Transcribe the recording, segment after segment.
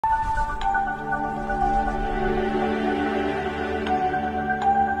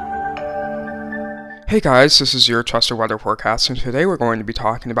Hey guys, this is your trusted weather forecast, and today we're going to be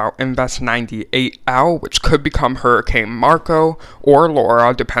talking about Invest 98L, which could become Hurricane Marco or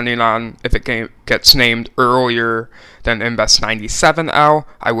Laura, depending on if it gets named earlier than Invest 97L.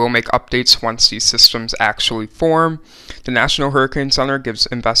 I will make updates once these systems actually form. The National Hurricane Center gives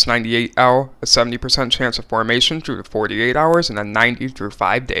Invest 98L a 70% chance of formation through to 48 hours and then 90 through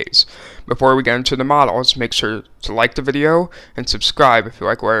 5 days. Before we get into the models, make sure to like the video and subscribe if you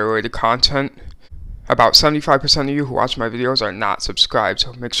like weather-related content. About 75% of you who watch my videos are not subscribed,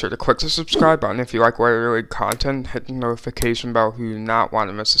 so make sure to click the subscribe button if you like weather-related content. Hit the notification bell if you do not want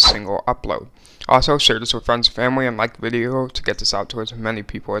to miss a single upload. Also, share this with friends and family and like the video to get this out to as many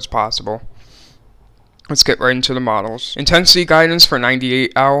people as possible. Let's get right into the models. Intensity guidance for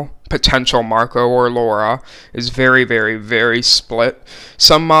 98L, potential Marco or Laura, is very split.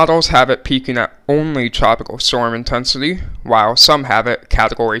 Some models have it peaking at only tropical storm intensity, while some have it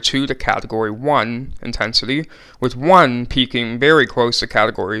Category 2 to Category 1 intensity, with one peaking very close to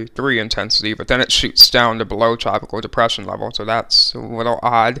Category 3 intensity, but then it shoots down to below tropical depression level, so that's a little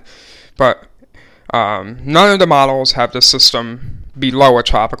odd. But none of the models have the system below a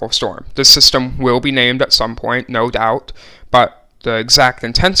tropical storm. This system will be named at some point, no doubt, but the exact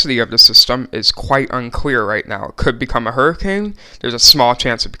intensity of the system is quite unclear right now. It could become a hurricane, there's a small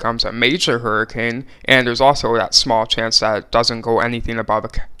chance it becomes a major hurricane, and there's also that small chance that it doesn't go anything above a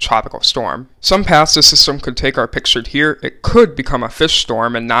tropical storm. Some paths the system could take are pictured here. It could become a fish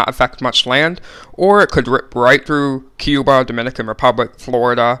storm and not affect much land, or it could rip right through Cuba, Dominican Republic,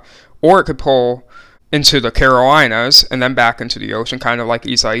 Florida, or it could pull into the Carolinas and then back into the ocean, kind of like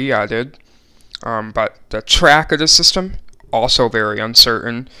Isaiah did. But the track of the system, also very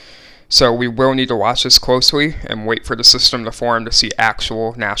uncertain. So we will need to watch this closely and wait for the system to form to see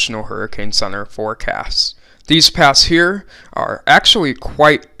actual National Hurricane Center forecasts. These paths here are actually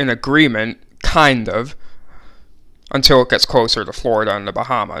quite in agreement, kind of, until it gets closer to Florida and the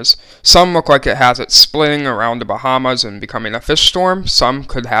Bahamas. Some look like it has it splitting around the Bahamas and becoming a fish storm. Some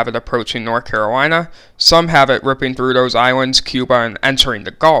could have it approaching North Carolina. Some have it ripping through those islands, Cuba, and entering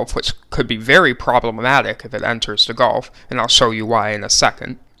the Gulf, which could be very problematic if it enters the Gulf, and I'll show you why in a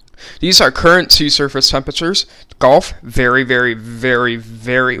second. These are current sea surface temperatures. Gulf, very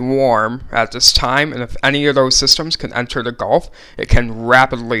warm at this time, and if any of those systems can enter the Gulf, it can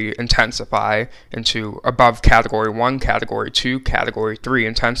rapidly intensify into above Category 1, Category 2, Category 3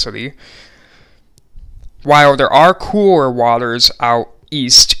 intensity. While there are cooler waters out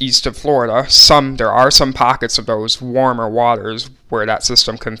east of Florida, there are some pockets of those warmer waters where that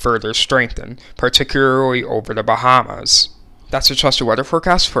system can further strengthen, particularly over the Bahamas. That's your trusted weather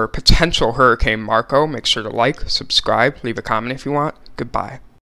forecast for potential Hurricane Marco. Make sure to like, subscribe, leave a comment if you want. Goodbye.